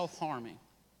lead to self-harming.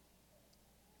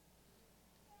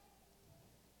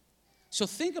 So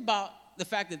think about the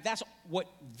fact that that's what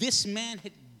this man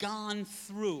had gone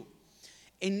through.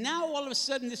 And now all of a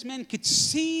sudden this man could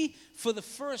see for the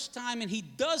first time, and he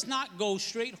does not go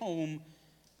straight home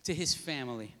to his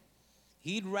family.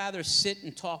 He'd rather sit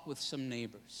and talk with some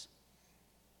neighbors.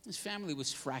 His family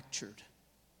was fractured.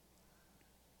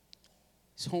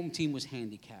 His home team was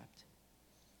handicapped.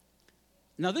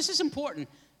 Now this is important.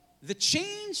 The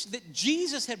change that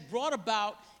Jesus had brought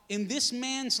about in this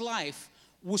man's life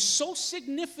was so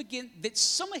significant that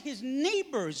some of his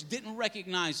neighbors didn't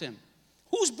recognize him.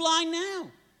 Who's blind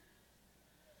now?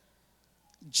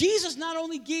 Jesus not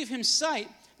only gave him sight,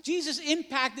 Jesus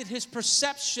impacted his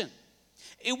perception.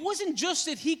 It wasn't just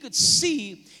that he could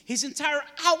see, his entire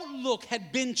outlook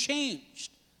had been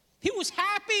changed. He was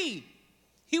happy.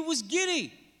 He was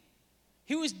giddy.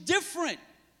 He was different.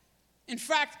 In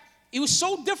fact, it was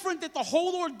so different that the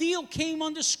whole ordeal came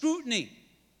under scrutiny.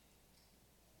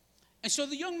 And so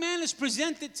the young man is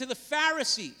presented to the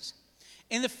Pharisees.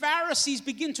 And the Pharisees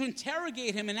begin to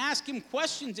interrogate him and ask him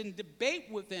questions and debate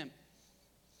with him.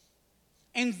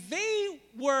 And they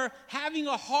were having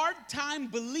a hard time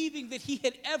believing that he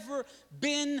had ever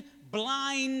been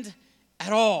blind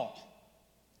at all.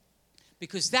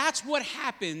 Because that's what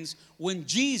happens when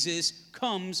Jesus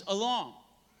comes along.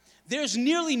 There's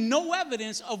nearly no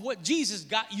evidence of what Jesus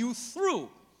got you through.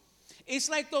 It's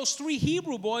like those 3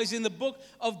 Hebrew boys in the book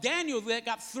of Daniel that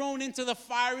got thrown into the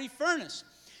fiery furnace.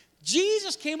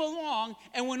 Jesus came along,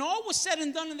 and when all was said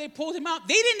and done and they pulled him out,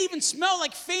 they didn't even smell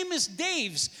like Famous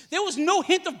Dave's. There was no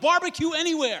hint of barbecue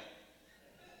anywhere.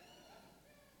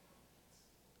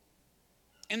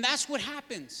 And that's what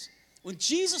happens. When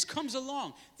Jesus comes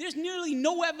along, there's nearly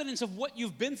no evidence of what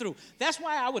you've been through. That's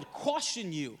why I would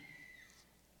caution you.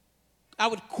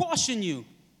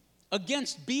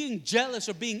 Against being jealous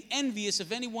or being envious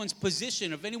of anyone's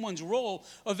position, of anyone's role,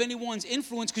 of anyone's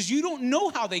influence, because you don't know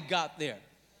how they got there.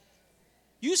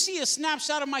 You see a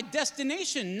snapshot of my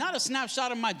destination, not a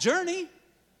snapshot of my journey.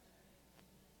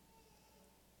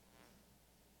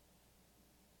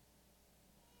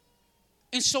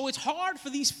 And so it's hard for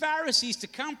these Pharisees to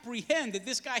comprehend that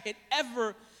this guy had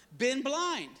ever been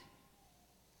blind.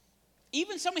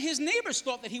 Even some of his neighbors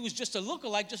thought that he was just a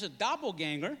lookalike, just a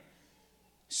doppelganger.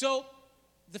 So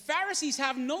the Pharisees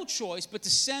have no choice but to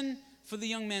send for the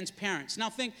young man's parents. Now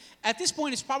think, at this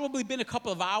point, it's probably been a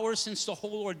couple of hours since the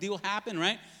whole ordeal happened,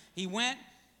 right? He went,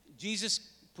 Jesus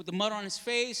put the mud on his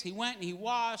face, he went and he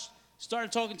washed,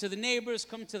 started talking to the neighbors,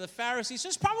 come to the Pharisees. So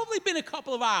it's probably been a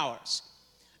couple of hours.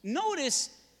 Notice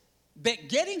that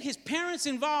getting his parents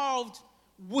involved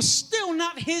was still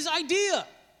not his idea.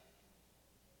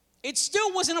 It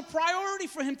still wasn't a priority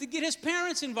for him to get his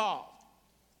parents involved,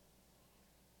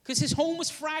 because his home was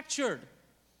fractured.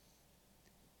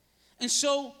 And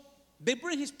so they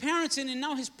bring his parents in, and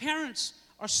now his parents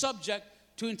are subject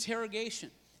to interrogation.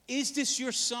 Is this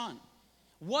your son?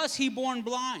 Was he born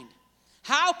blind?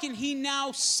 How can he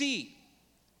now see?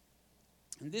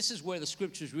 And this is where the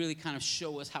scriptures really kind of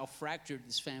show us how fractured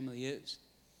this family is.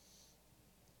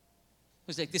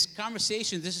 It's like this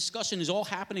conversation, this discussion is all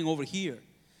happening over here.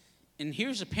 And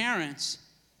here's the parents.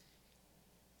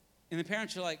 And the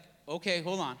parents are like, okay,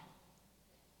 hold on.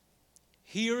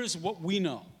 Here's what we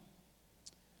know.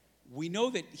 We know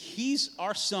that he's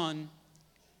our son,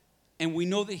 and we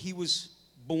know that he was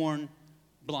born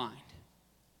blind.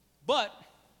 But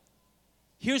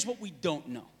here's what we don't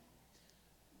know.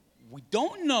 We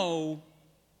don't know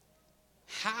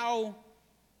how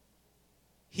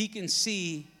he can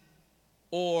see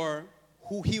or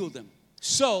who healed him.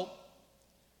 So,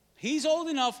 he's old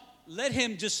enough, let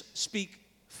him just speak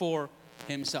for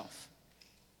himself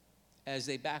as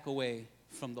they back away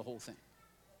from the whole thing.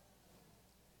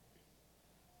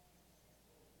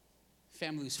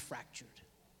 Family was fractured.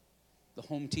 The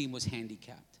home team was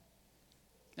handicapped.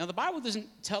 Now, the Bible doesn't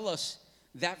tell us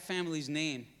that family's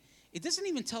name. It doesn't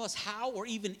even tell us how or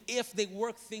even if they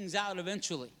work things out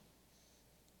eventually.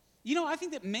 You know, I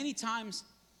think that many times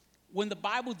when the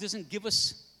Bible doesn't give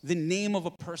us the name of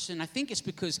a person, I think it's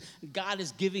because God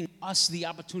is giving us the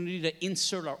opportunity to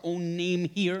insert our own name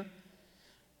here.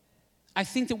 I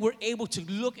think that we're able to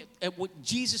look at what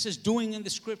Jesus is doing in the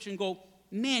scripture and go,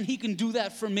 man, he can do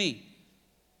that for me.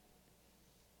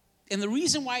 And the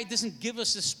reason why it doesn't give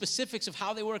us the specifics of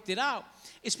how they worked it out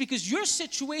is because your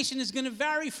situation is going to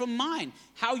vary from mine.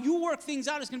 How you work things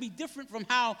out is going to be different from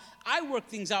how I work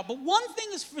things out. But one thing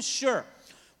is for sure.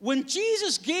 When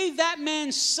Jesus gave that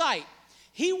man sight,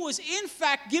 he was in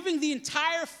fact giving the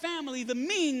entire family the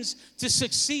means to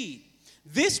succeed.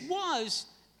 This was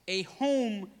a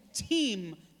home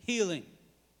team healing.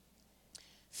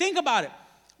 Think about it.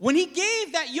 When he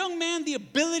gave that young man the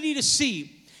ability to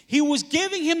see, He was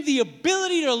giving him the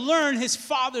ability to learn his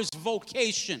father's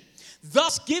vocation,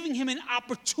 thus giving him an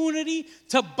opportunity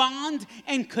to bond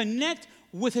and connect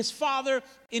with his father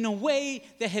in a way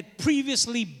that had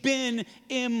previously been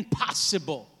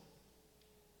impossible.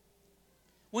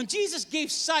 When Jesus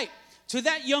gave sight to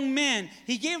that young man,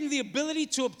 he gave him the ability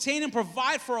to obtain and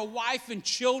provide for a wife and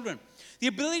children, the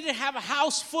ability to have a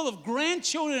house full of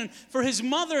grandchildren for his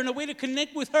mother and a way to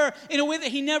connect with her in a way that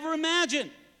he never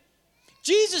imagined.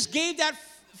 Jesus gave that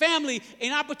family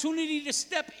an opportunity to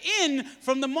step in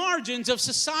from the margins of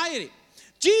society.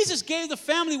 Jesus gave the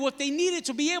family what they needed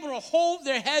to be able to hold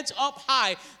their heads up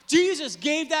high. Jesus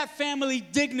gave that family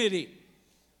dignity.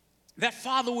 That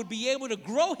father would be able to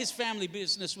grow his family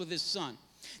business with his son.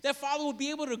 That father would be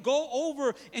able to go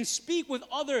over and speak with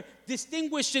other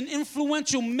distinguished and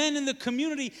influential men in the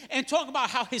community and talk about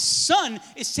how his son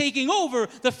is taking over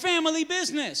the family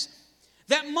business.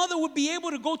 That mother would be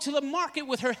able to go to the market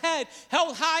with her head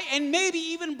held high and maybe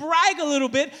even brag a little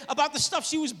bit about the stuff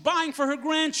she was buying for her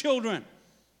grandchildren.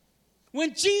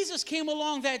 When Jesus came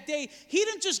along that day, he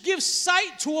didn't just give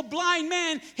sight to a blind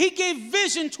man, he gave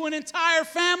vision to an entire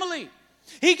family.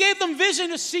 He gave them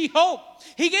vision to see hope.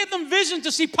 He gave them vision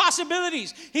to see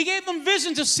possibilities. He gave them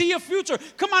vision to see a future.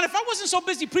 Come on, if I wasn't so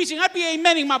busy preaching, I'd be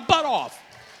amening my butt off.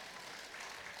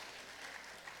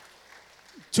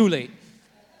 Too late.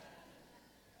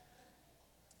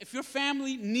 If your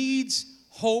family needs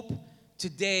hope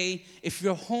today, if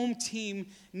your home team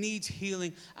needs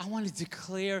healing, I want to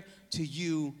declare to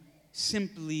you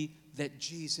simply that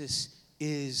Jesus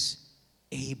is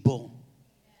able.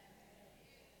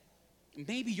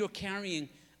 Maybe you're carrying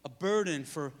a burden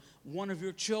for one of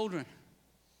your children.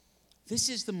 This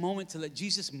is the moment to let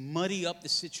Jesus muddy up the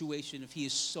situation if he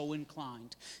is so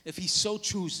inclined, if he so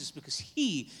chooses, because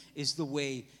he is the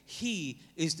way, he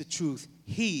is the truth,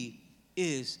 he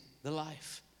is the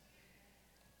life.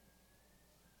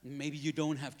 Maybe you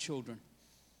don't have children,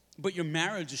 but your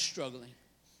marriage is struggling.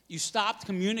 You stopped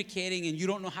communicating and you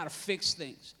don't know how to fix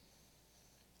things.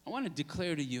 I want to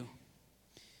declare to you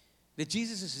that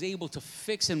Jesus is able to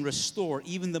fix and restore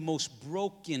even the most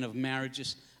broken of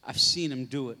marriages. I've seen him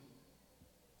do it.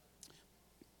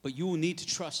 But you will need to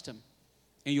trust him,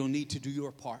 and you'll need to do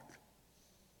your part.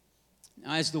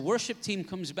 Now, as the worship team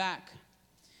comes back,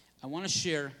 I want to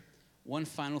share one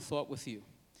final thought with you.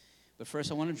 But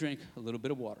first, I want to drink a little bit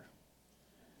of water.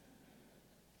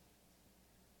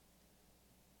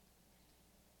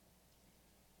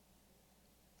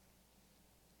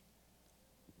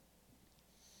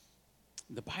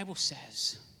 The Bible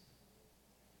says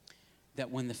that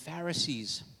when the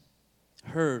Pharisees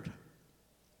heard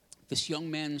this young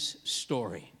man's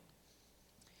story,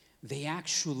 they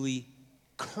actually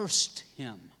cursed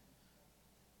him.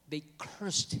 They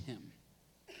cursed him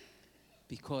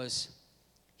because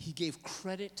he gave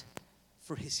credit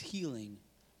for his healing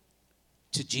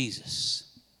to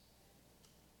Jesus.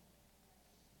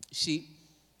 See,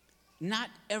 not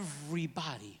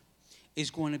everybody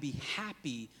is going to be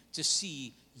happy to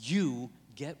see you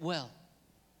get well.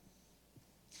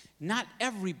 Not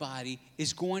everybody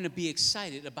is going to be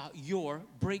excited about your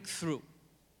breakthrough.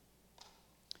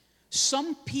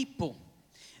 Some people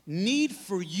need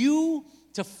for you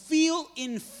to feel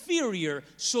inferior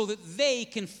so that they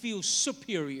can feel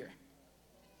superior.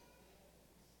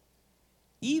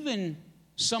 Even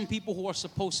some people who are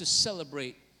supposed to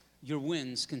celebrate your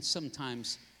wins can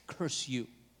sometimes curse you.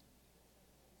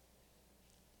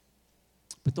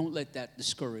 But don't let that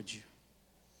discourage you.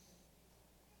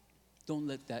 Don't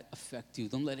let that affect you.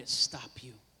 Don't let it stop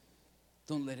you.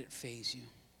 Don't let it faze you.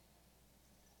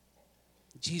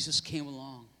 Jesus came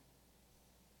along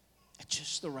at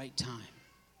just the right time.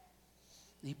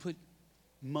 And he put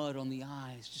mud on the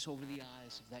eyes, just over the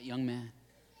eyes of that young man.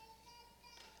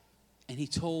 And he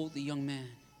told the young man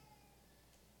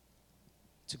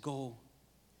to go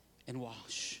and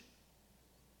wash.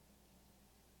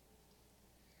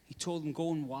 He told him,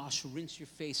 go and wash, rinse your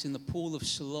face in the pool of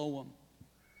Siloam.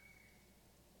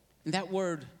 And that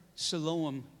word,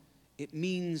 Siloam, it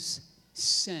means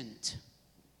sent.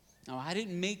 Now, I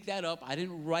didn't make that up. I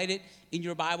didn't write it in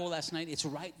your Bible last night. It's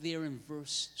right there in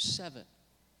verse 7.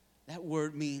 That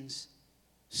word means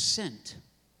sent.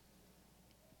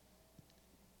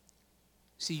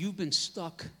 See, you've been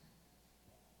stuck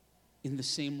in the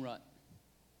same rut.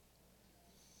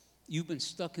 You've been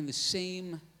stuck in the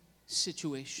same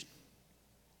situation.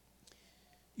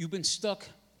 You've been stuck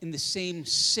in the same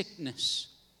sickness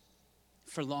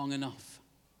for long enough.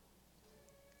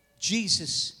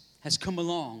 Jesus has come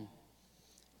along,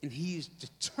 and he is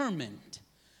determined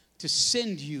to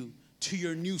send you to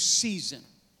your new season.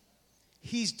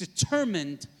 He's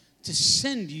determined to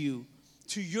send you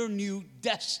to your new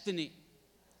destiny.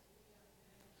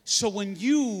 So when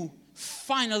you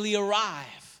finally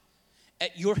arrive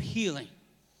at your healing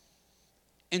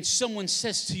and someone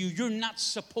says to you, you're not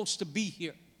supposed to be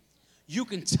here, you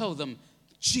can tell them,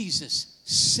 Jesus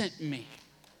sent me.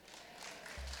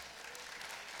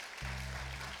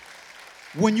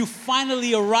 When you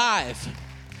finally arrive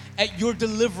at your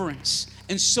deliverance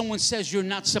and someone says you're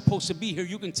not supposed to be here,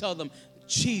 you can tell them,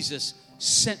 Jesus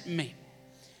sent me.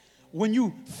 When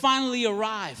you finally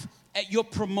arrive at your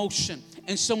promotion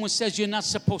and someone says you're not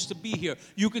supposed to be here,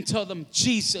 you can tell them,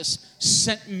 Jesus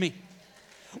sent me.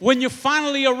 When you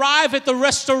finally arrive at the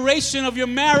restoration of your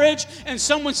marriage and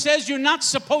someone says you're not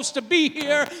supposed to be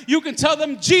here, you can tell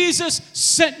them, Jesus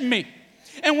sent me.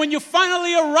 And when you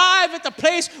finally arrive at the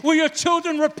place where your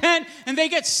children repent and they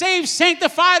get saved,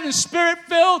 sanctified, and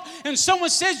spirit-filled, and someone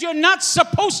says you're not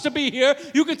supposed to be here,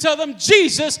 you can tell them,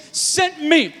 Jesus sent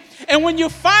me. And when you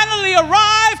finally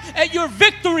arrive at your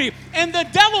victory and the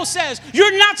devil says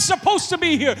you're not supposed to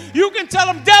be here, you can tell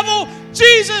him, devil,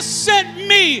 Jesus sent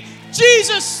me.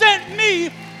 Jesus sent me.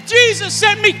 Jesus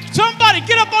sent me. Somebody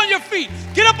get up on your feet.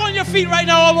 Get up on your feet right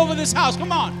now all over this house.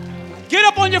 Come on. Get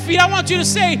up on your feet. I want you to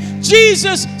say,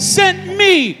 Jesus sent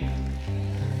me.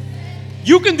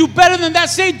 You can do better than that.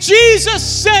 Say, Jesus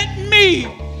sent me.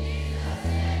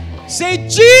 Say,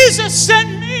 Jesus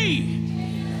sent me.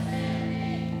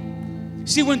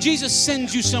 See, when Jesus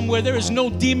sends you somewhere, there is no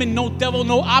demon, no devil,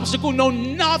 no obstacle, no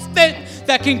nothing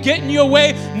that can get in your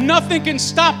way. Nothing can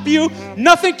stop you.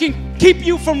 Nothing can keep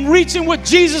you from reaching what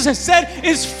Jesus has said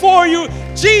is for you.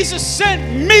 Jesus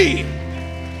sent me.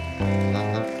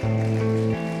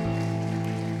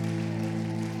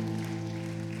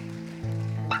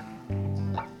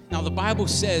 Now, the Bible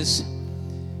says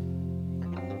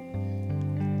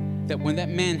that when that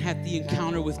man had the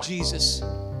encounter with Jesus,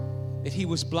 that he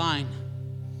was blind.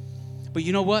 But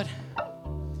you know what?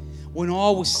 When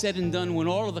all was said and done, when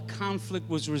all of the conflict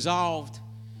was resolved,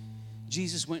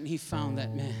 Jesus went and he found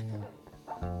that man.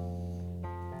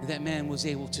 And that man was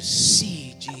able to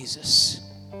see Jesus.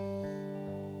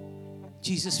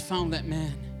 Jesus found that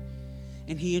man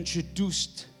and he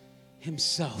introduced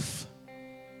himself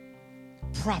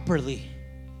properly.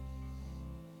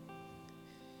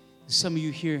 Some of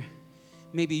you here,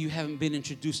 maybe you haven't been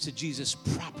introduced to Jesus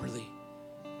properly.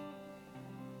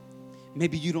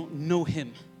 Maybe you don't know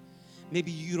him.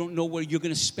 Maybe you don't know where you're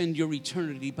going to spend your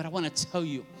eternity. But I want to tell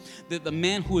you that the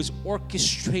man who is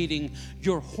orchestrating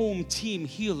your home team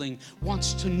healing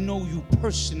wants to know you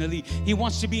personally. He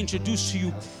wants to be introduced to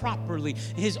you properly.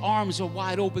 His arms are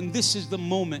wide open. This is the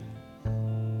moment.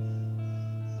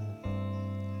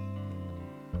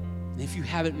 And if you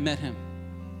haven't met him,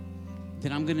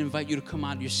 then I'm going to invite you to come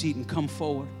out of your seat and come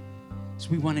forward. So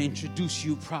we want to introduce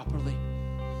you properly.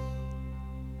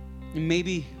 And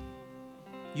maybe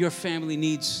your family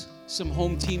needs some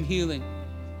home team healing.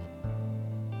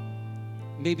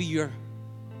 Maybe your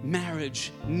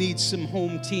marriage needs some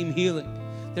home team healing.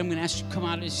 Then I'm going to ask you to come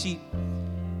out of your seat.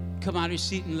 Come out of your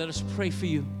seat and let us pray for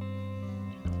you.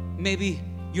 Maybe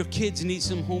your kids need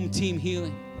some home team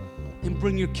healing. And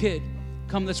bring your kid.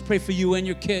 Come, let's pray for you and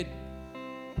your kid.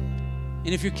 And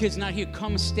if your kid's not here,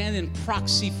 come stand in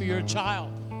proxy for your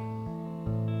child.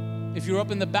 If you're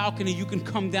up in the balcony, you can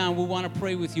come down. We'll want to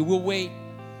pray with you. We'll wait.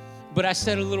 But I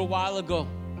said a little while ago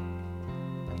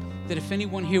that if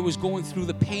anyone here was going through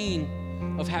the pain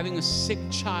of having a sick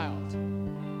child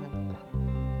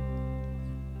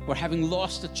or having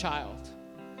lost a child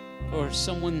or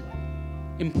someone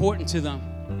important to them,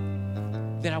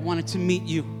 that I wanted to meet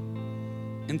you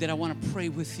and that I want to pray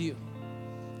with you.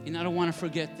 And I don't want to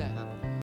forget that.